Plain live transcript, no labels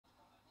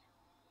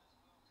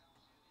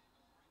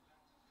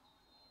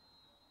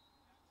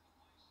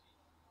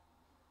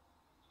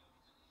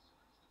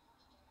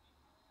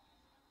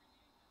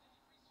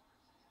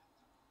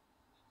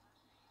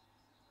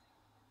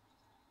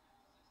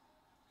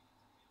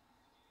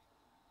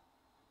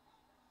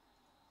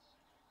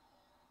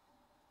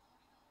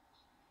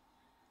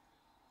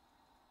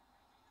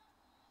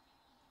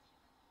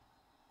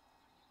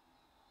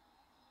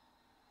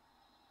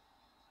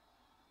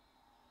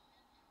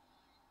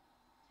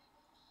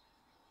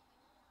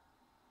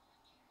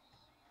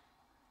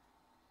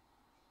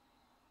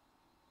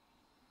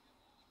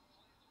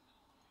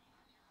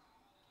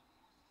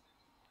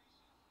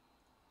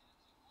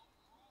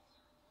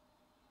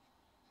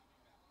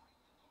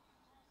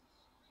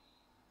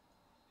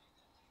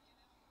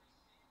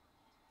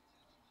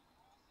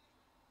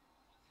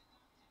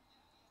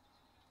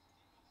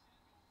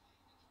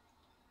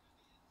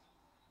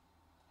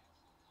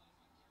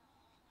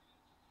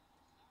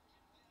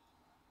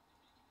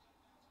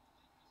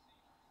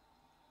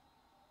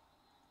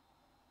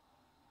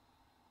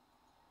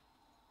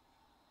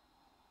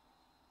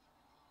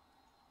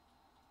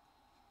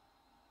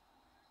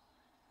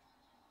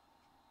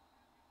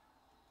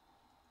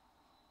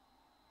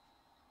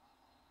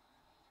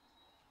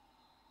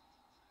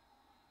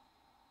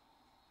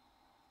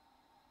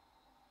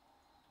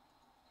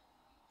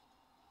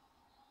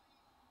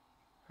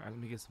All right, let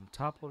me get some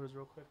top loaders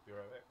real quick. Be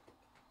right back.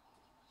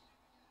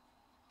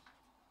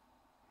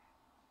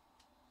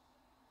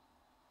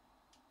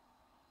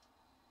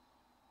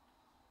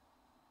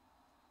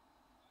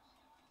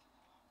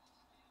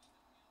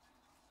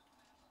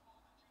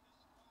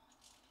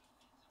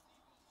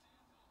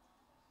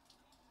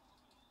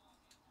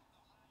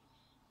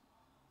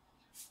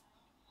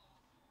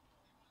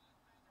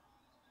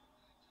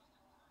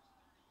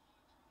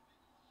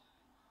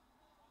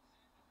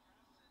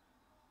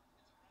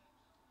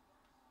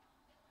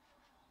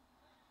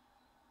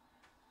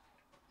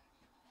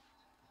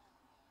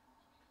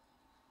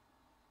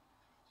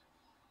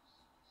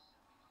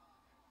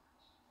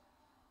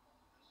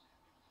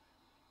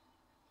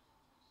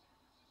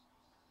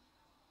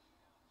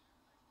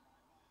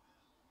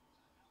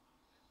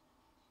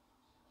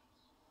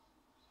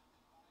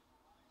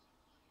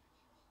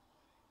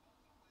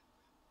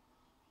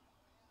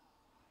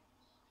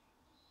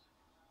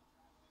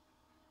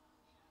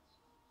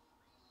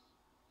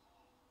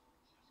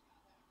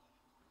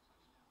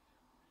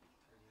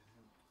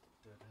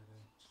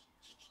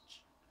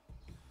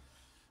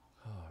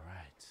 All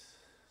right.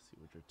 See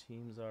what your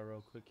teams are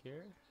real quick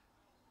here.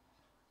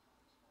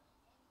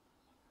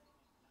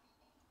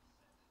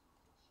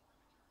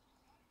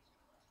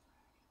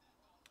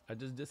 I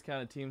just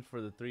discounted teams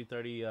for the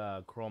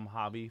 330 Chrome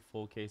Hobby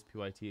full case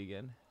PYT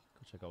again.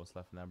 Go check out what's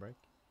left in that break.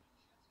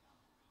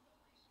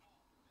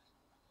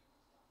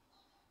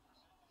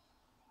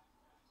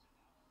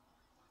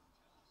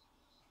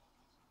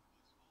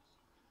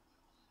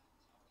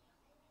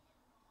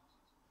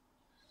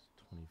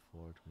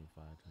 Twenty-four,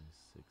 25,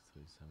 26,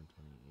 27,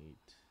 28,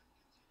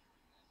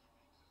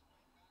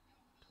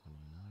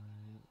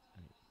 29,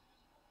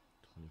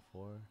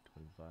 24,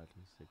 25,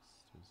 26,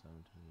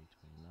 27, 28,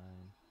 29.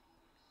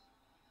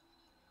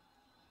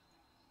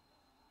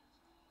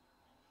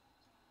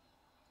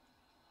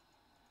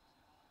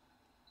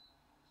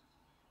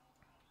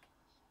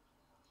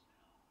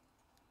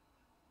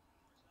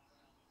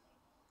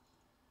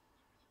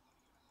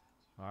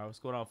 All right, what's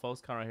going on, folks?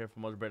 Connor here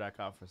from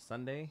Mojobreak.com for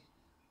Sunday,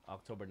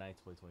 October 9th,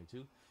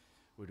 2022.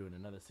 We're doing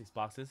another 6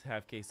 boxes,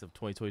 half case of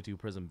 2022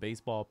 Prizm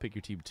Baseball. Pick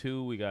your team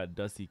 2. We got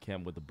Dusty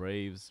Kemp with the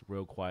Braves,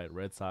 Real Quiet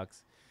Red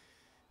Sox,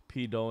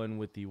 P. Doan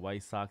with the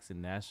White Sox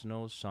and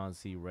Nationals, Sean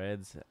C.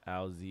 Reds,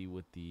 Al Z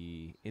with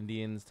the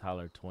Indians,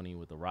 Tyler 20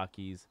 with the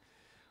Rockies,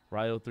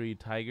 Ryo 3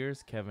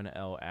 Tigers, Kevin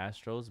L.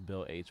 Astros,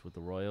 Bill H with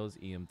the Royals,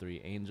 EM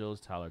 3 Angels,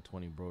 Tyler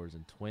 20 Brewers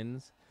and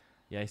Twins,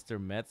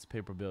 Yeister Mets,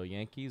 Paper Bill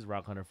Yankees,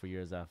 Rock Hunter for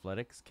Years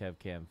Athletics, Kev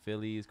Cam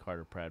Phillies,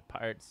 Carter Pratt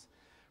Pirates,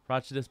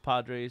 Rochdis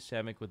Padres,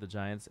 Shamik with the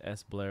Giants,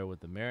 S. Blair with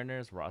the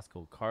Mariners,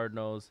 Roscoe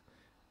Cardinals,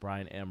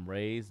 Brian M.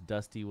 Rays,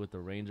 Dusty with the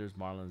Rangers,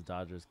 Marlins,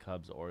 Dodgers,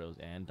 Cubs, Orioles,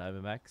 and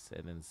Diamondbacks,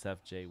 and then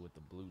Seth J with the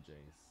Blue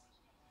Jays.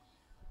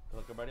 Good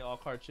luck, everybody. All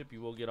card chip,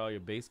 you will get all your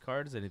base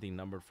cards. Anything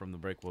numbered from the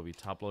break will be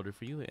top loaded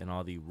for you, and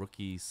all the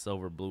rookie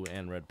silver, blue,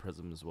 and red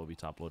prisms will be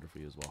top loaded for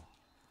you as well.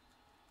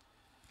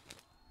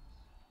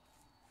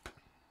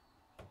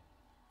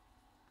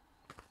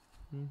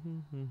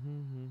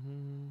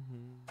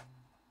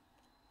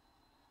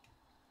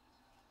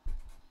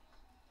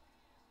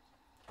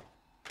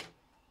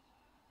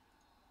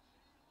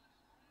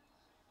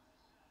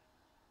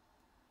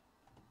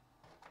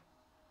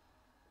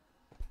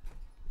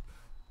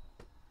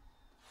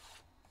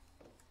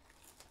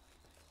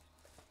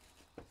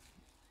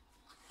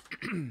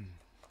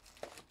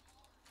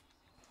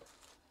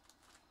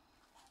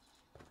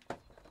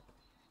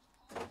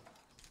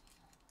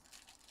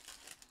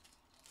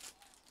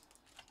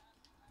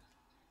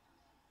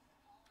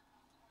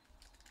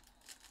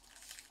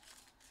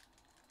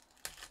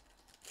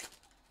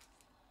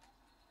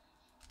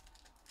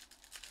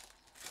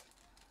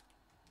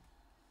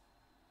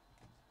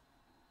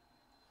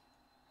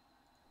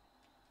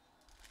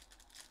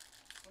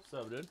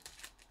 What's up, dude?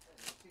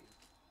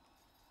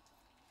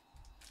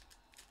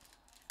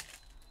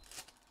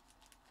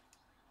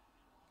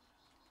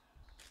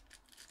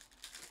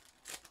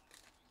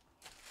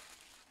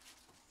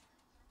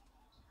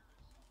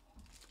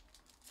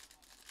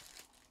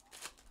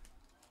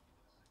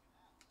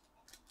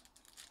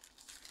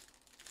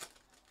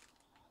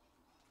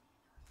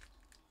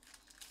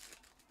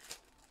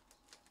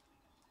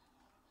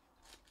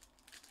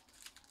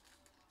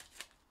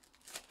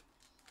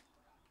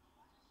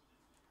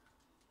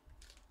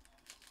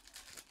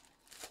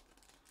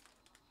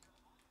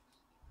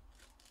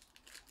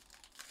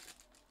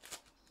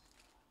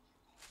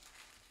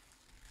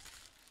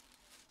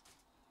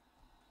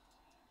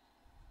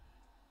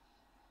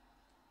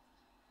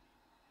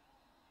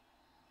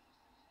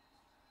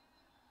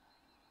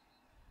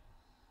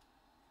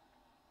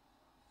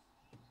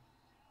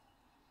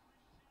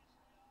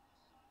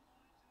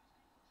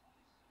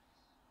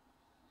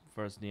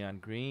 First neon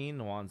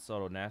green, Juan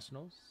Soto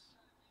Nationals.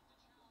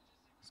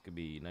 This could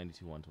be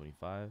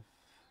 92-125.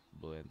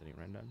 Blue Anthony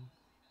Rendon.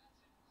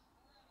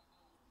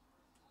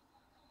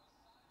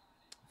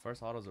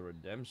 First auto's a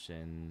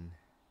redemption.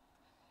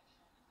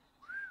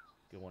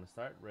 Good one to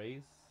start.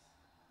 Rays,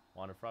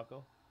 Wander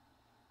Franco.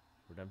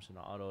 Redemption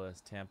auto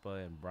as Tampa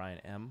and Brian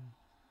M.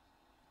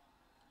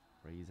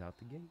 Raise out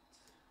the gate.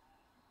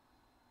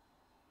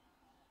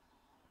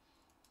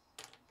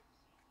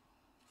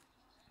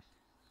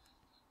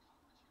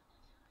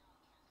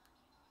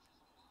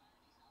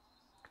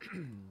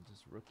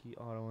 Just rookie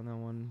auto on that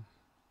one.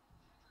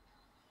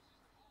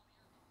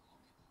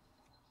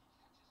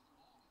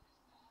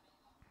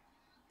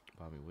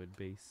 Bobby Wood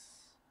base.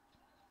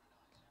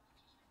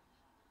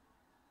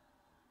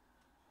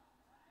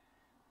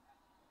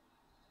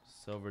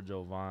 Silver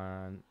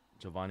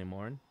Giovanni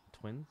Morin,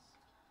 Twins.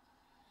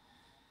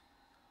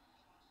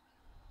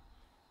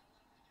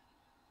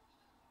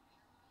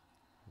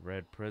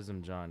 Red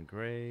Prizm John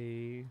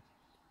Gray.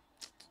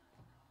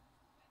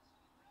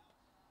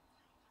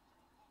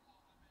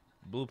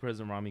 Blue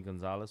Prizm Rami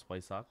Gonzalez,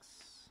 White Sox.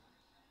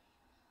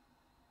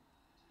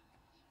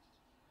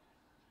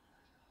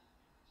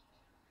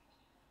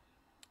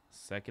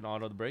 Second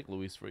auto of the break,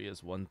 Luis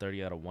Frias,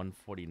 130 out of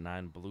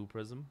 149 Blue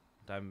Prizm,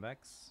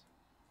 Diamondbacks.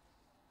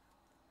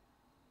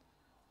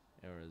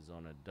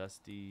 Arizona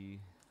Dusty,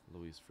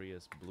 Luis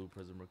Frias, Blue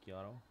Prizm rookie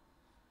auto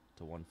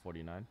to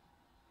 149.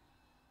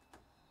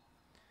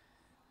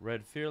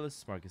 Red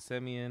Fearless, Marcus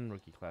Semien,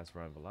 rookie class,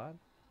 Ryan Vilad.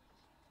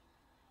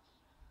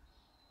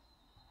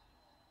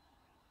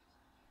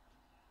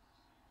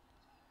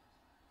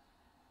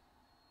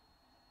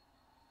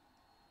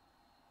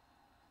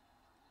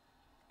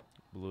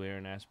 Blue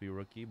Aaron Ashby,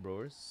 rookie,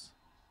 Brewers.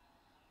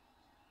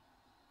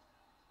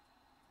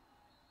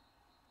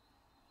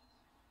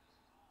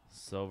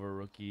 Silver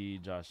rookie,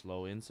 Josh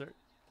Lowe, insert.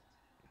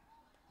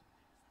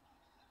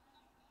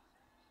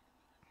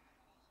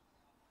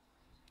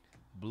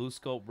 Blue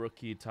Scope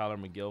rookie, Tyler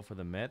McGill for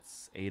the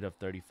Mets, 8 of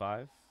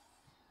 35.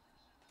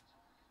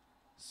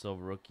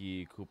 Silver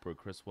rookie, Cooper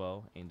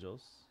Criswell,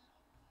 Angels.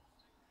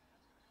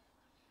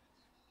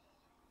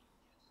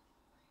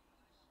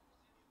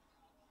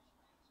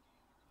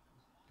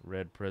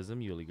 Red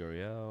Prizm, Yuli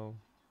Gurriel.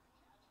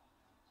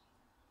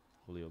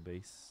 Julio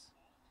base.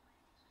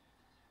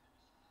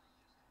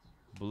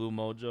 Blue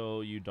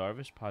Mojo, Yu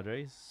Darvish,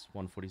 Padres,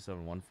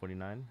 147,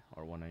 149,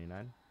 or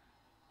 199.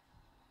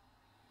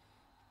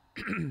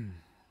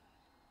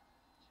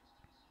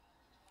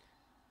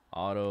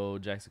 Auto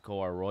Jackson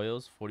Kowar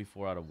Royals,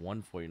 44 out of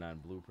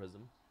 149 Blue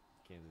Prizm.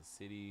 Kansas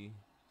City,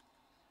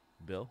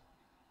 Bill.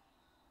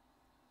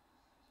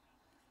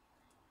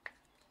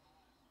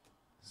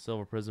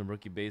 Silver Prizm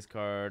rookie base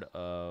card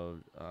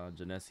of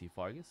Janesi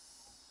Fargas.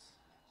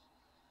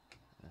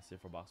 That's it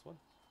for box one.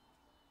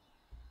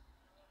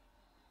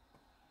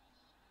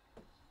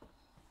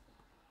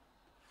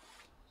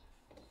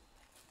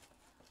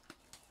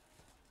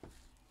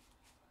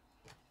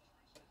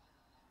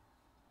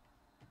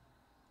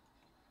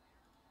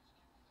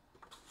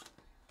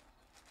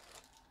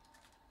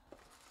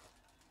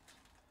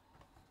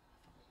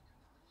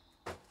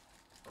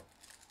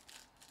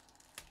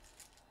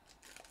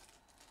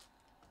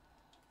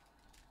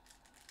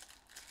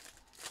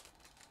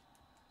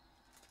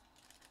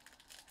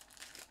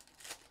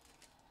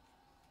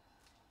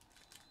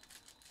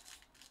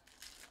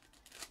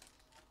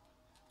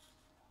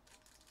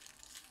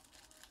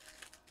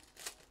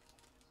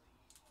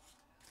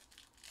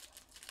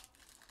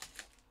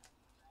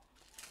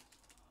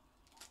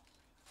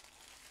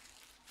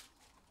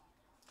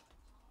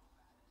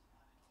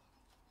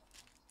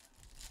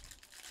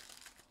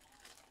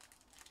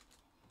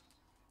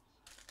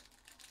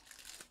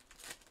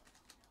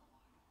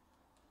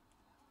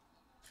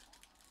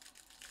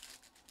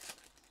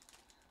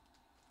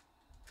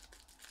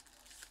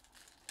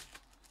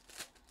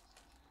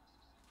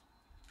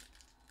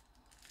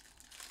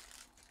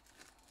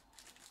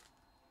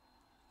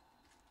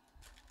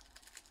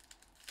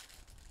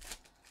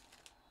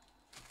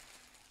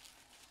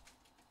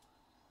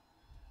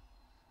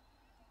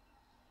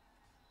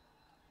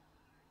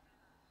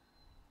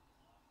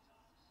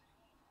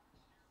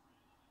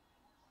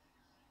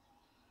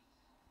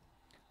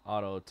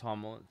 Auto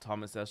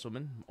Thomas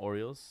Eshelman,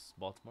 Orioles,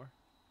 Baltimore.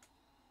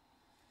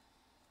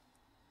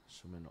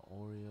 Eshelman,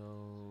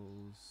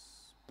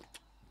 Orioles,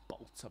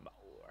 Baltimore.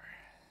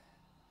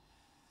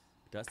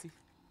 Dusty.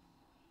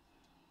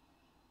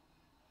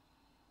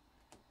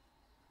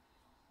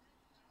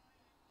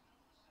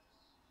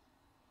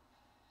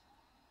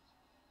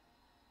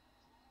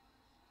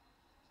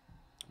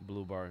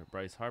 Blue bar,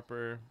 Bryce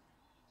Harper.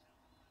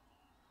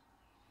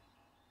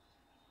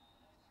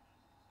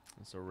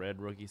 It's a red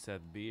rookie,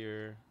 Seth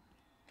Beer.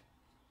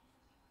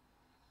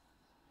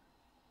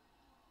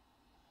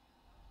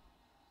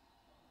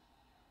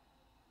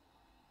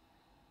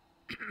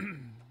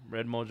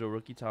 Red Mojo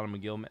rookie, Tyler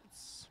McGill,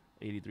 Mets,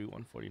 83,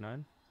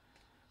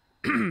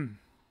 149.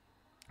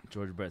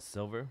 George Brett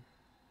Silver.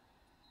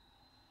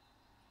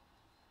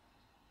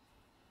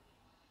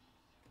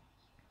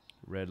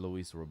 Red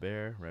Luis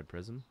Robert, Red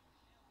Prizm.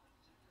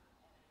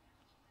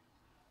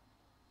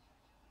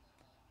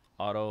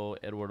 Auto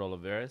Edward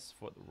Olivares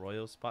for the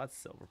Royal spots,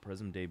 Silver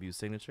Prizm debut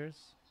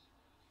signatures.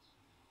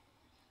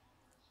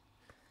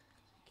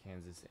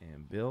 Kansas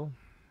and Bill.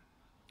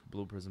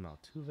 Blue Prizm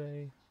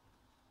Altuve.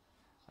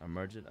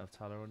 Emergent of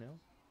Tyler O'Neill.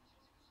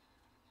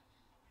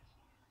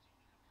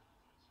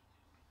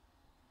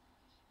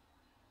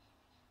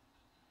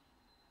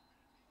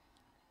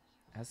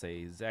 That's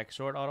a Zach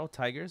Short auto.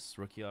 Tigers,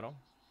 rookie auto.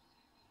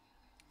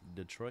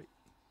 Detroit.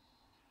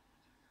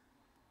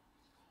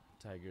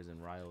 Tigers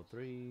in Rio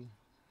 3.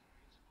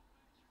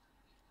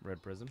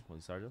 Red Prizm,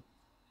 Lizardo.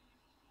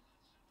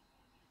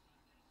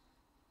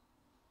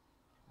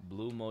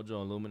 Blue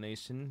Mojo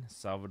Illumination,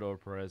 Salvador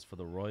Perez for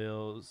the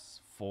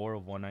Royals. 4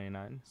 of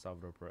 199,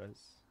 Salvador Perez.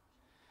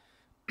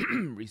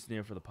 Recent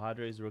year for the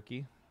Padres,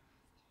 rookie.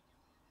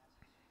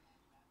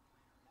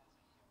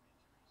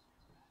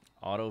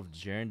 Auto of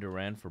Jarren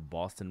Duran for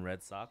Boston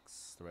Red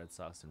Sox. The Red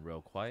Sox in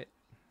real quiet.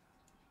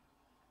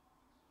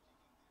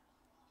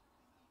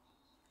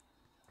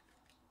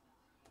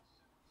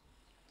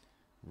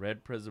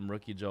 Red Prizm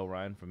rookie Joe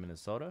Ryan from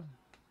Minnesota.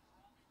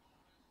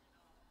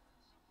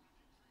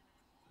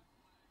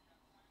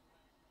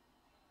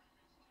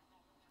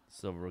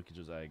 Silver rookie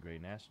Josiah Gray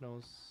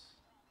Nationals.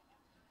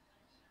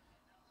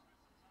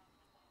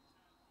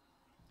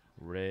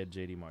 Red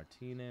JD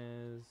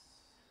Martinez.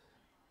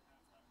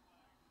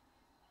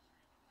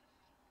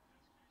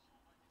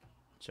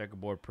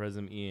 Checkerboard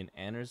Prizm Ian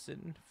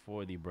Anderson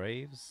for the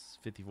Braves.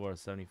 54 of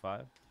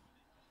 75.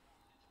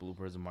 Blue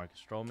Prizm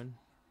Marcus Stroman.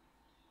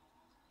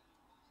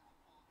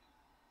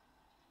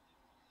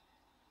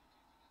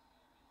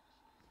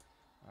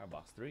 All right,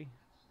 box 3.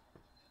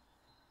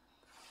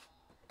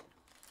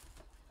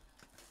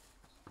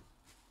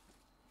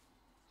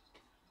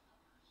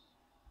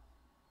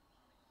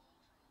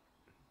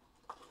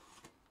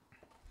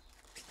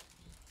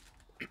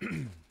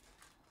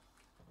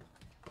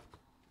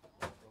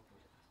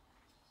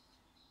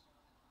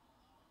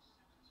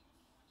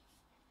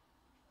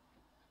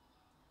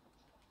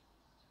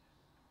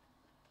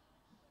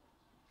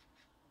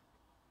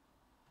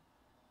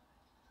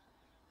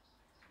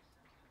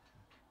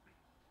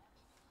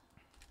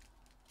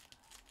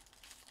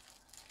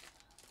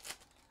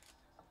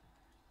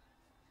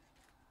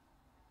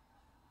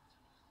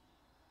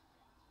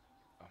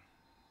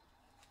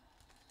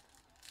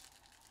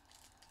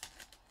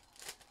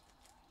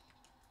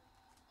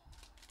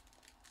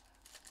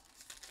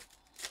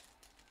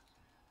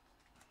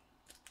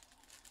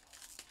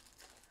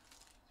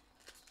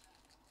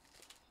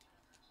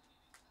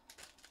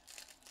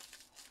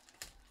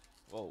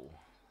 Whoa,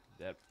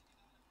 that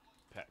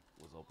pack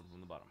was open from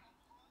the bottom.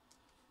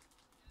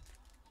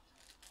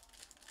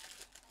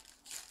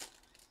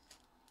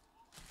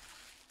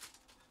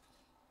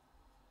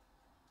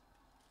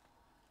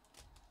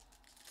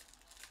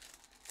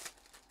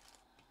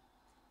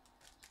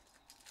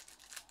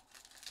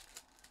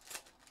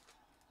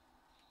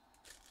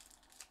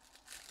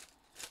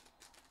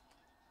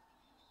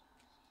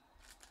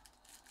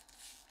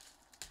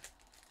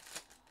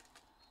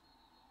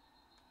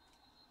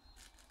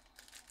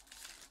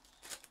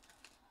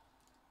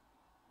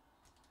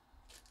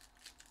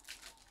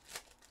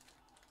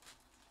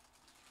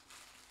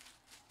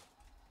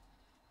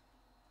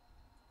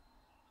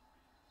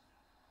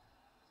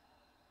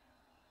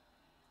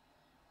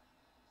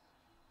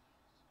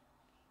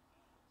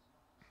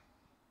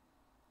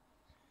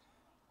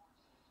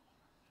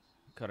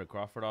 Cutter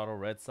Crawford auto,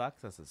 Red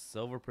Sox. That's a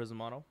silver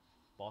Prizm auto,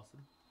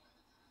 Boston.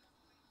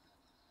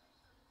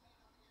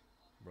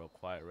 Real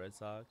quiet Red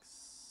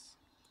Sox.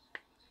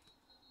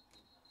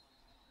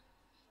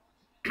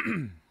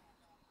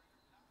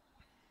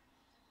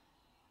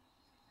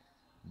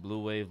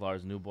 Blue Wave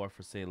Lars Newbar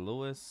for St.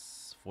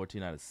 Louis.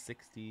 14 out of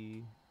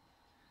 60.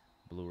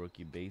 Blue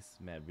rookie base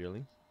Matt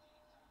Veerling.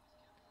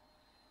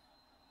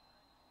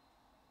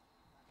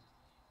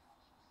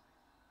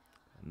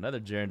 Another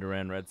Jarren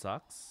Duran Red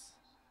Sox.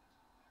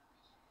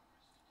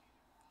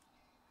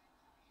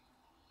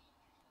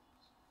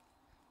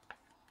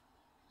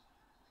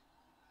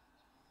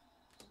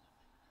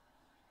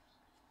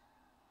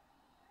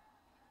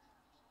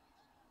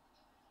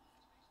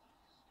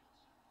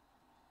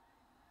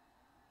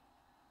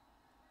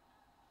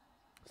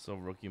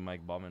 Silver rookie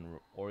Mike Bauman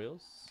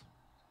Orioles.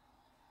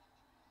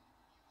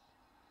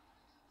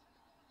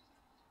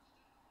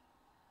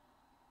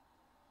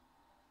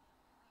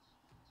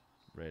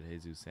 Red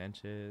Jesus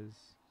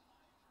Sanchez.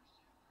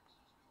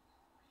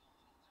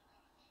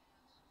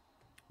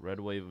 Red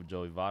Wave of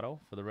Joey Votto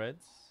for the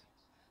Reds.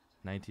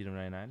 19 of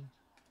 99.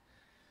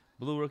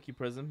 Blue rookie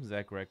Prizm,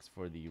 Zach Rex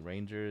for the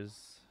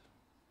Rangers.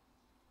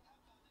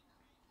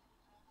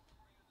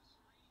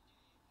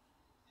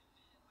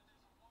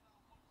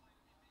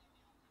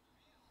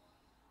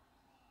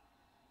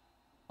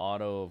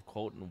 Auto of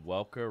Colton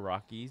Welker,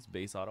 Rockies,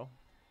 base auto.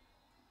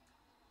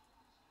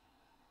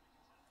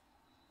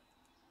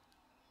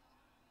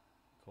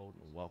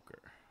 Colton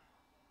Welker.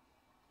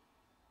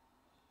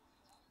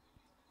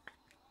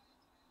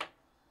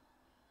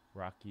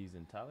 Rockies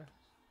and Tyler.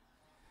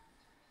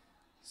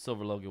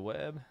 Silver Logan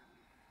Webb.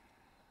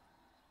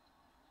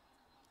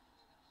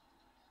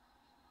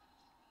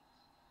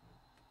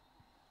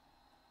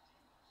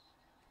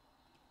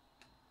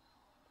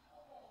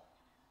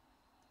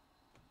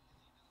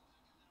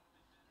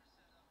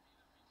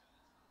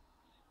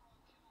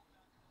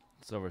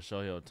 Silver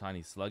Shohei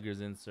Ohtani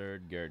Sluggers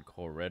insert. Garrett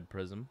Cole Red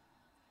Prizm.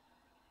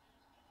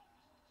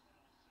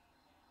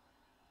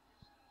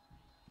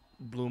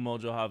 Blue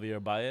Mojo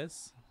Javier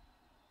Baez.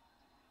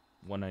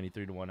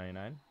 193 to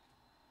 199.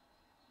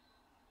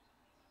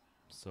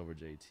 Silver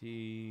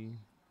JT.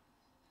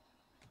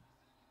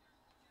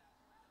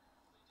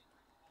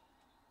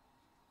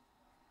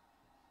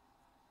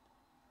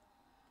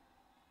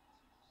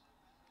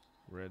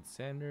 Red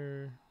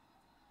Sander.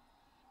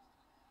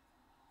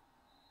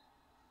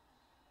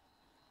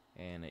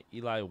 And an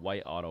Eli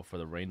White auto for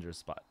the Rangers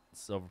spot.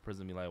 Silver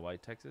Prizm Eli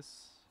White,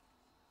 Texas.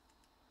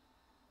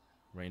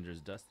 Rangers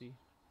Dusty.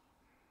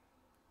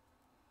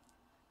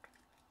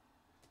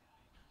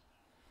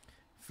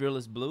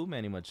 Fearless Blue,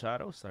 Manny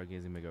Machado.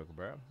 Stargazing Miguel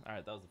Cabrera. All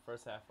right, that was the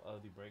first half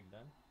of the break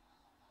done.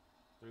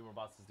 3 more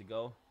boxes to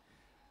go.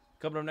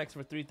 Coming up next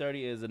for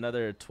 330 is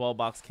another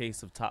 12-box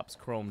case of Topps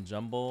Chrome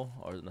Jumbo.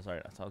 Or, no,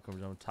 sorry, Topps Chrome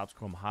Jumbo. Topps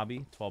Chrome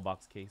Hobby.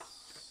 12-box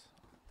case.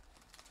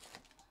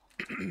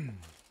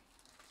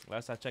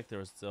 Last I checked, there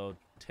were still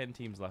 10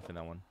 teams left in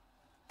that one.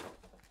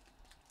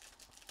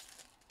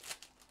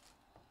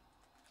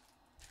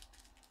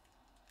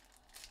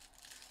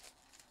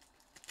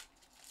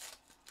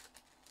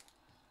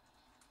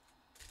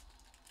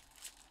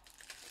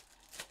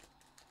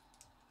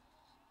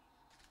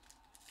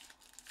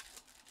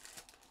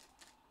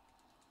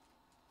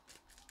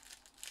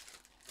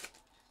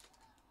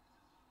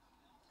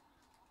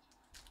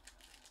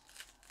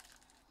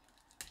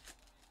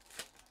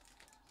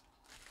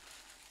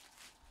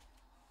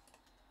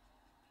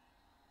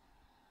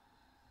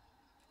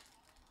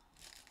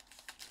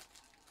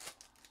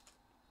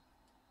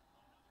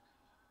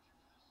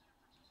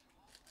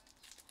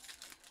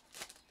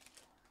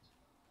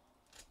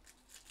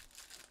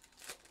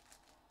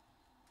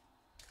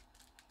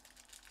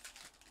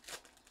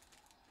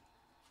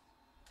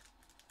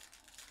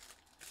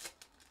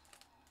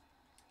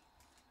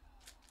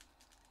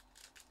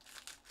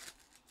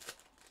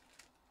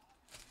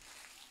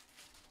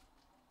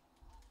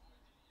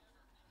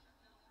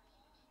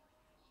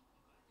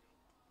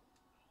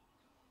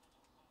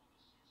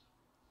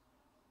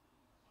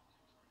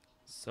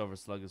 Silver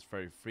Slug is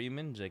Freddie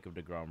Freeman. Jacob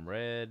deGrom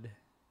Red.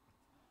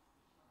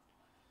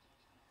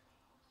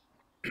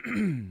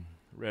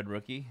 Red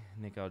Rookie,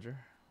 Nick Alger.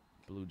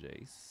 Blue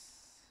Jays.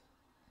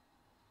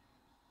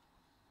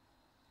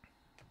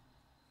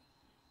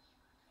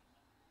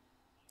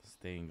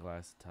 Stained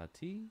Glass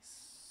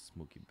Tatis.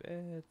 Mookie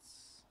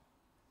Betts.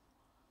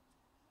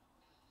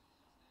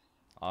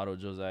 Auto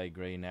Josiah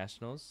Gray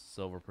Nationals.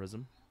 Silver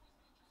Prism.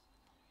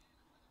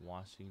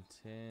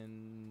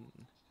 Washington.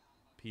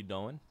 P.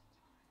 Doan.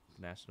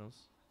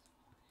 Nationals.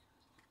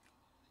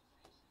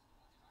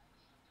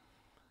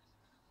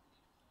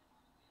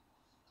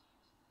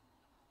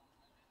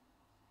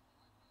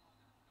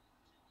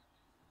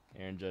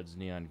 Aaron Judge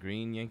Neon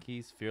Green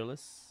Yankees.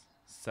 Fearless.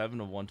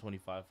 7 of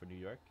 125 for New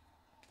York.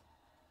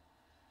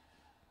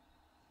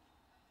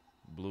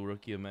 Blue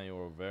Rookie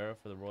Emmanuel Rivera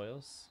for the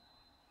Royals.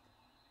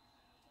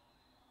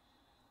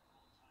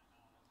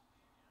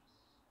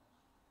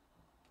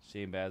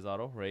 Shane Baz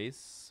Auto.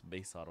 Rays.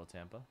 Base Auto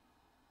Tampa.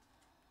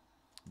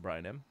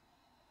 Brian M.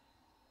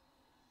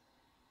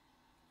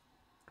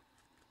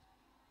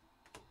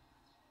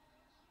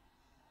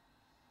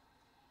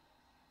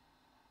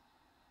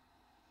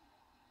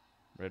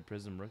 Red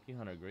Prism Rookie,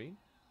 Hunter Green.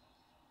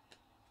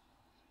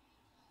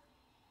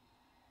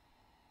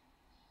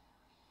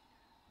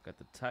 Got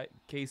the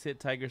case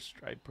hit Tiger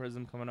Stripe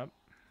Prism coming up.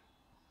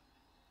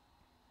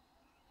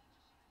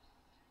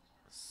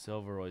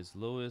 Silver Royce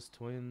Lewis,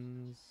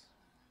 Twins.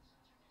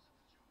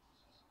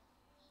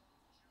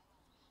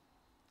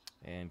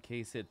 And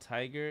case hit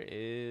Tiger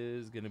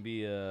is going to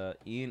be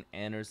Ian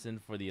Anderson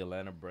for the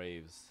Atlanta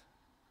Braves.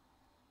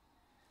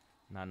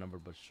 Not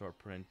numbered, but short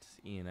print.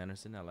 Ian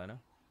Anderson, Atlanta.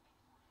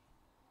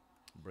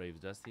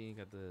 Braves Dusty,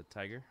 got the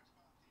Tiger.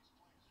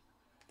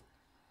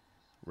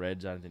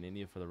 Red Jonathan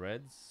India for the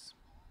Reds.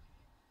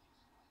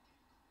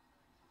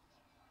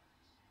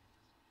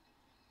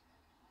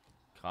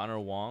 Connor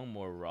Wong,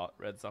 more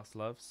Red Sox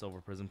love. Silver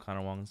Prism,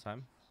 Connor Wong this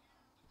time.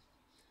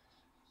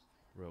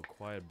 Real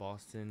quiet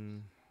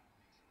Boston.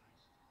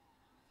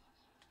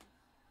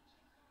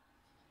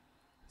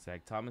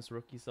 Zach Thomas,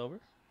 rookie silver.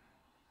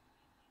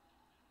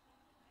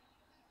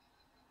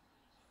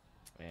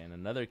 And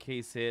another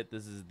case hit.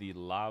 This is the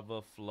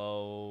Lava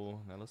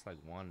Flow. That looks like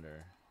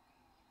Wander.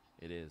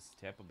 It is.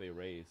 Tampa Bay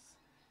Rays.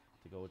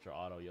 To go with your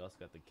auto, you also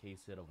got the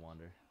case hit of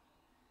Wander.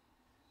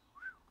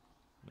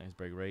 Nice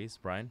break, Rays.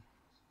 Brian.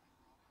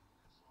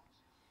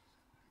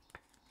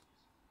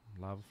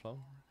 Lava Flow.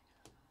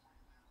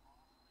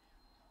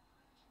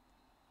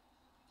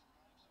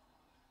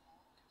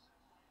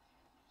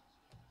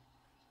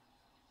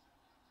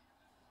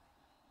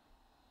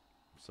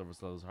 Silver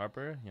Slows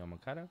Harper.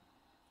 Yamakata.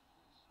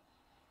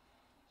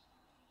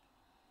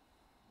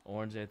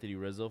 Orange Anthony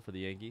Rizzo for the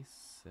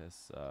Yankees.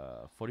 That's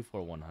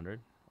 44-100.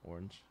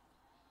 Orange.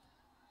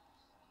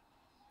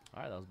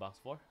 All right, that was box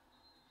 4.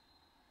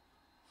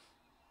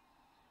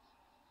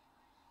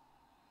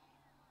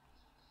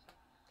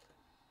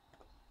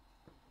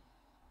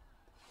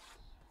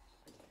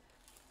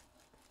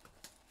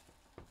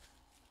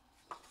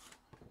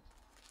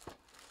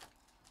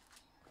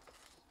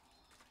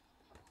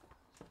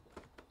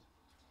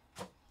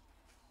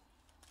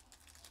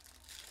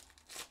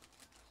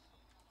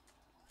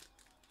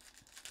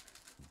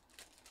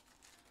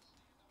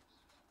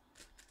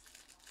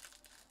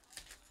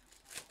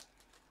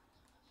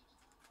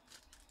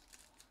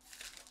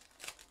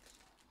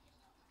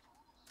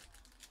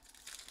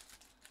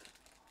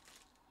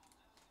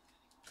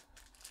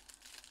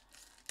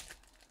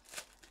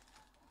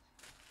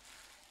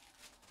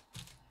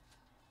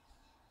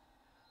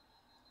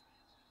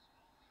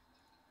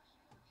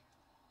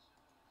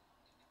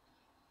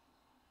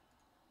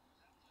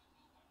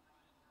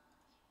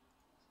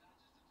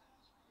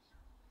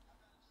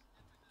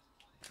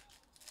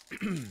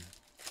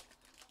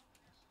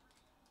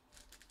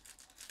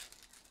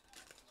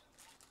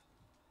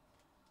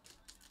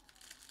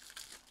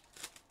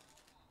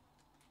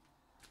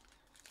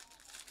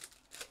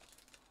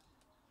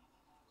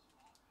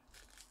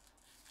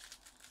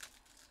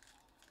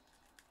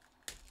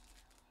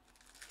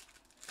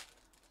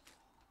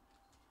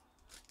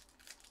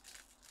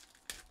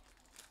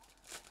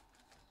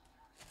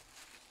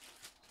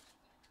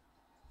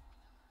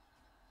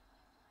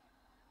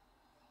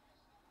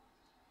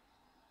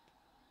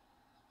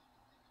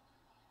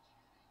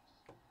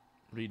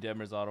 Reed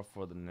Demers auto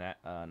for the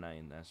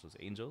Nine Nationals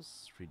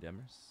Angels. Reed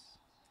Demers.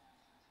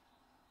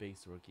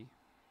 Base rookie.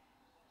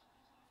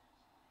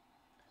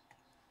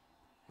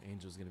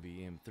 Angels going to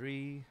be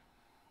M3.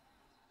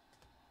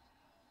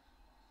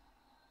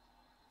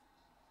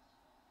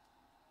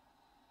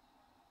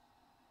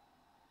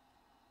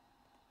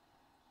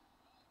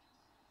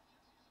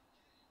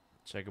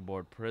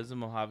 Checkerboard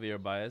Prizm of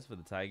Javier Baez for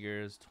the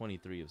Tigers.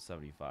 23 of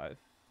 75.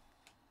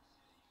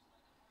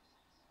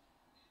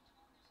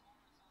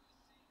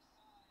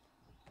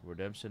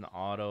 Redemption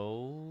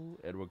auto.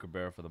 Edward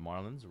Cabrera for the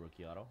Marlins.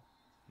 Rookie auto.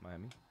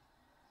 Miami.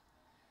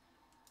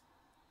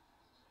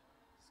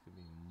 It's going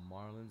to be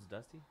Marlins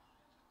Dusty.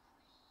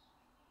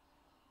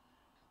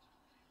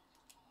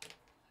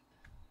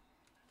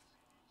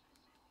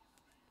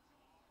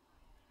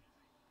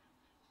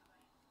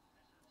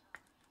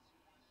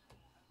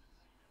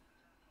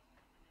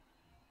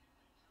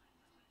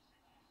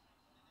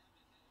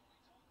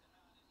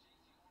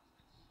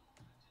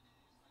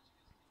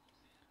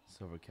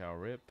 Silver Cal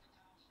Rip.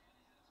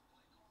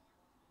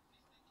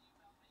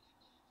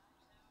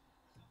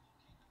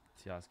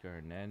 Teoscar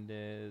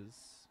Hernandez.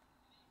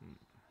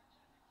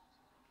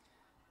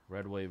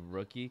 Red Wave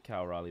rookie.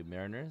 Cal Raleigh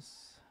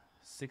Mariners.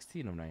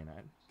 16 of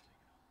 99.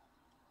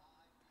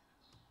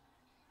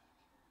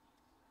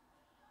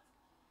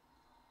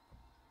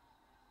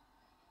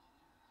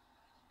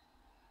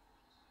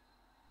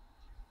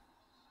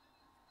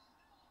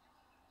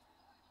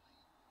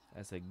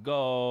 That's a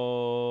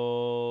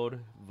gold.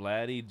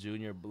 Vladdy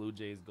Jr. Blue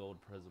Jays gold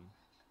Prizm.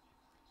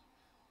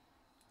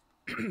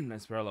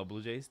 Nice parallel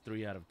Blue Jays.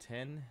 3 out of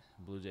 10.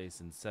 Blue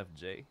Jays and Seth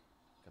J.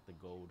 Got the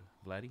gold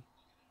Vladdy.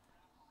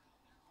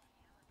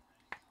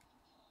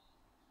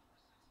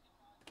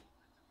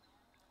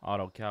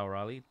 Auto Cal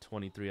Raleigh.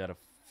 23 out of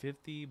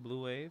 50.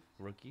 Blue Wave.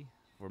 Rookie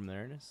for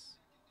Mariners.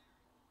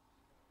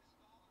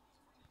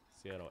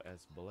 Seattle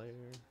S.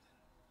 Blair.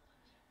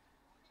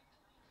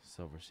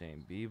 Silver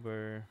Shane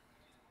Bieber.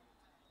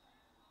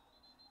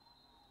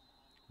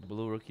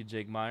 Blue rookie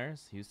Jake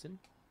Myers, Houston.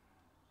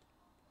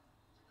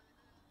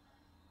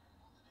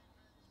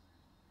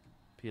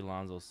 P.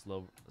 Alonso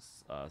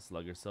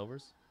Slugger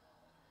Silvers.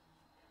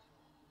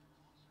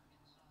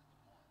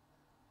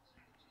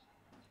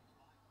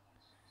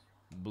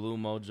 Blue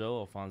Mojo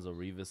Alfonso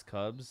Rivas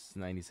Cubs,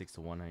 96 to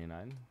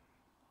 199.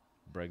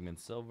 Bregman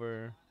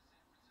Silver.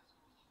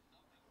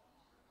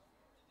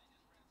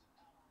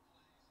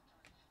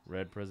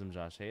 Red Prizm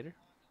Josh Hader.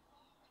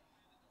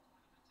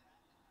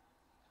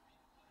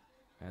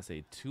 That's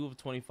a 2 of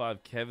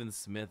 25 Kevin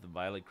Smith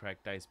Violet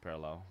Cracked Ice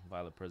parallel.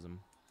 Violet Prizm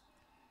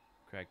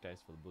Cracked Ice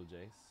for the Blue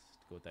Jays.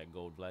 To go with that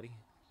gold Vladdy.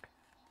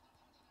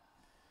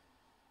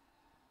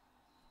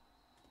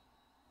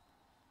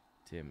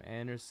 Tim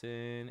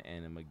Anderson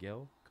and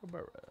Miguel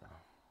Cabrera.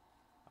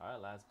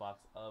 Alright, last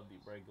box of the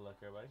break. Good luck,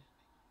 everybody.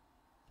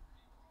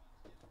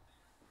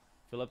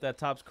 Fill up that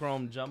Topps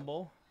Chrome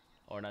Jumbo.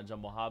 Or not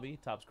Jumbo Hobby.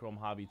 Topps Chrome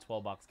Hobby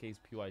 12-box case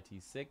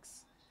PYT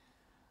 6.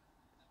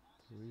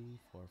 3,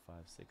 4, 5,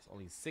 6.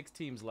 Only 6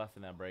 teams left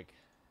in that break.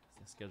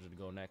 It's scheduled to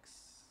go next.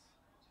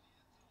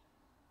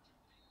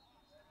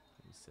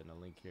 Let me send a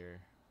link here.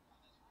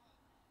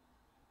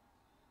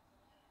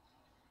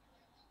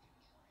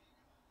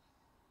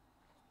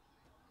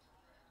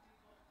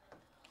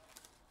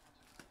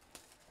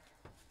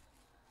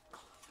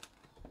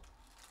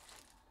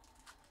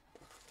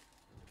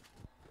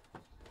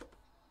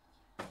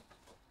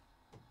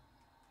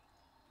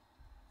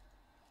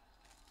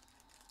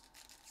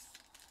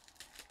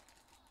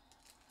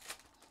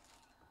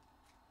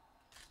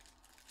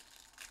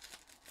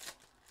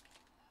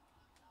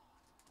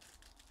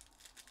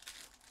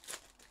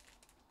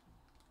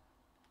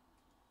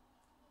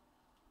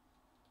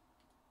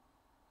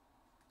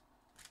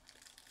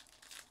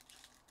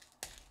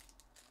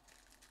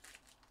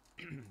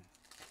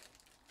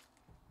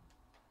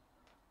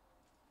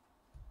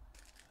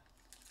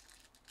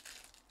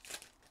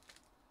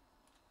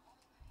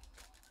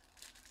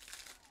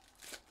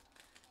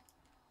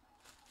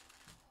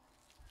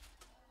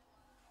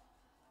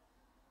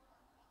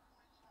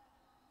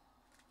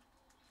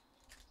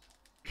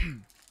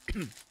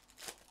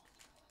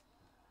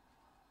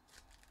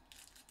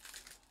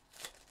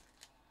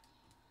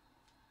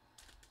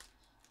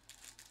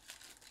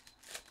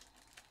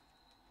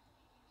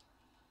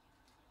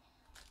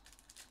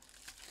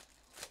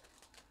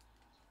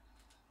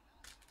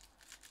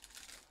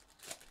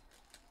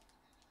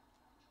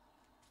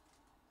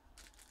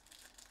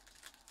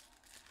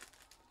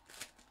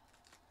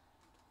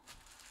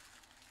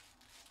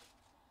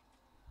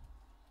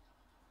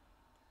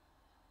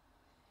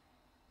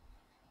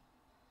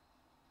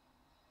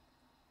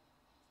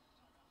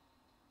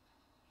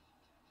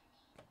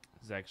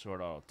 Zach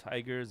Short auto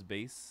Tigers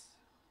base.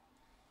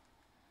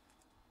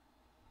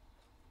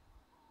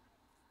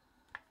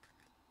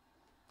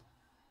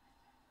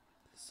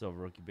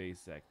 Silver rookie base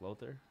Zach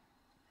Lothar.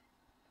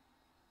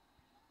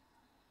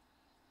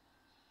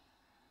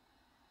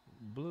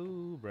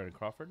 Blue Brandon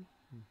Crawford.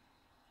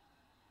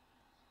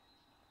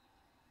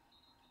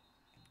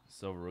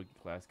 Silver rookie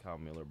class Kyle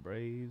Miller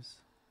Braves.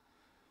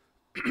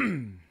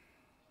 Bobby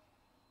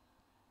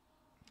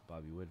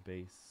Wood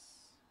base.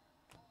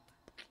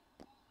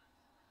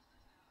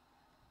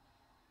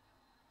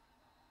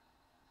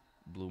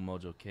 Blue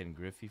Mojo Ken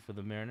Griffey for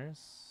the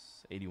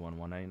Mariners.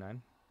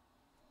 81/199.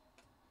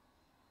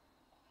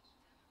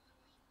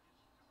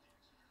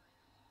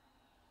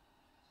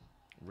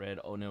 Red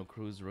O'Neal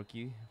Cruz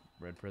rookie.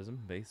 Red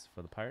Prizm base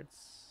for the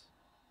Pirates.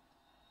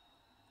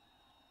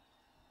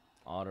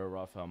 Auto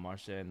Rafael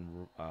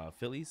Marchand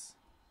Phillies.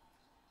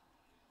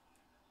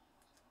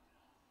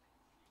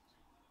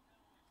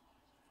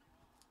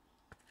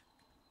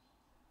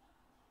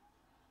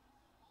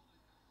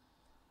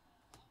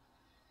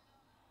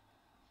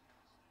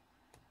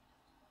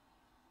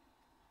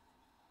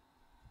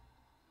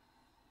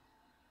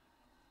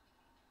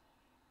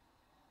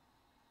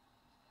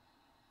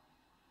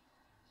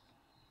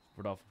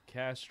 Rodolfo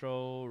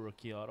Castro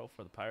rookie auto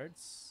for the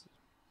Pirates.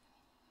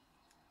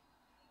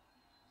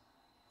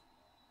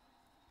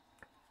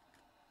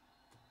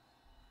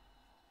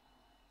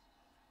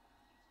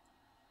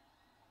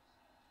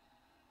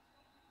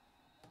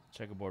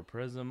 Checkerboard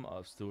Prizm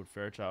of Stuart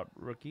Fairchild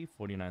rookie,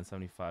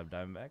 49/75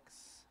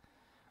 Diamondbacks.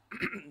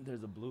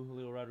 There's a blue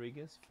Julio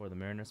Rodriguez for the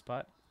Mariners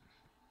spot.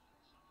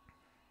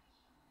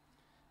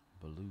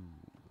 Blue.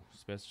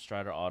 Spencer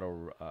Strider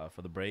auto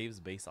for the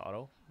Braves, base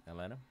auto,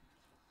 Atlanta.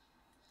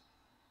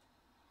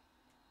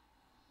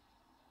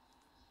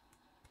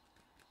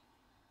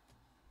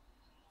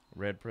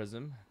 Red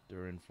Prizm,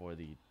 Duran for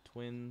the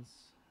Twins.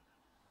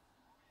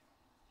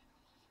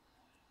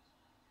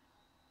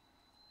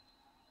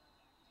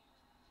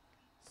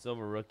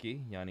 Silver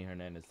rookie, Yanni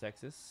Hernandez,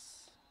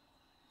 Texas.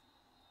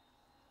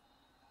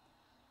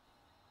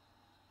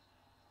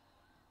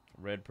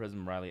 Red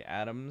Prizm, Riley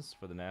Adams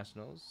for the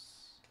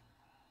Nationals.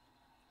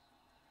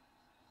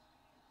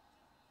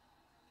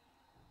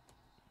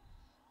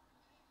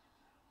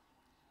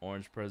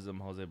 Orange Prizm,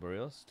 Jose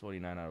Barrios,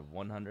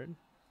 29/100.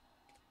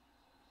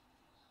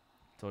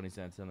 Tony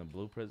Santillan,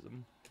 Blue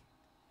Prizm.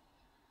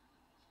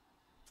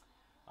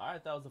 All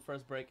right, that was the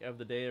first break of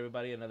the day,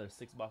 everybody. Another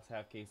 6-box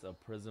half case of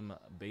Prizm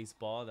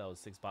Baseball. That was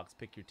 6-box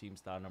Pick Your Team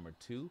style number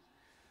 2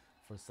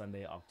 for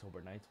Sunday,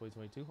 October 9th,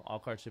 2022. All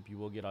card ship, you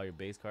will get all your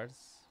base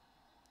cards.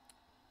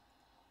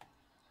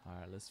 All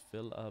right, let's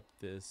fill up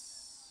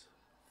this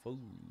food,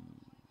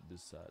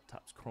 this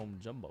Topps Chrome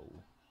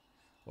Jumbo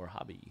or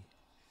Hobby.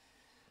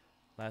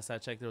 Last I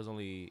checked, there was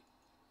only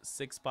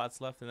 6 spots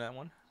left in that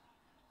one.